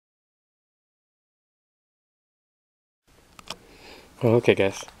Okay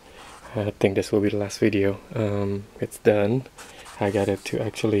guys, I think this will be the last video. It's done. I got it to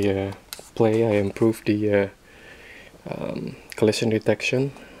actually play. I improved the collision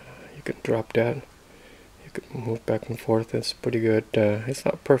detection. You can drop that. You can move back and forth. It's pretty good. It's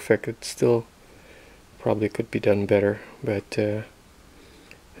not perfect. It still probably could be done better. But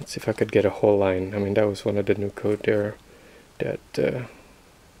let's see if I could get a whole line. I mean, that was one of the new code there that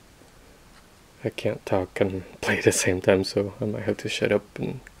I can't talk and play at the same time, so I might have to shut up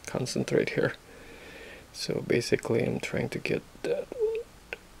and concentrate here. So basically I'm trying to get that.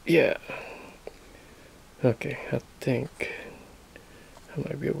 Yeah. Okay, I think I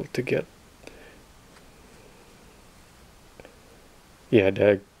might be able to get... Yeah,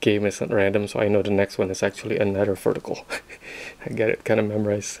 the game isn't random, so I know the next one is actually another vertical. I got it kind of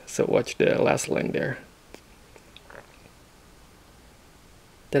memorized, so watch the last line there.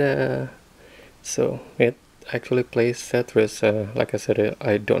 Ta-da! So it actually plays Tetris. Like I said,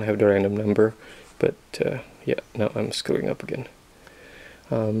 I don't have the random number, but yeah, now I'm screwing up again.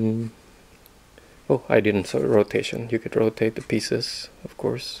 Oh, I didn't saw rotation. You could rotate the pieces, of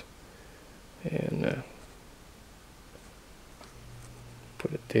course, and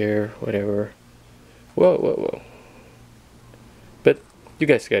put it there, whatever. Whoa, whoa, whoa. But you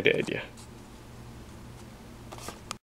guys get the idea.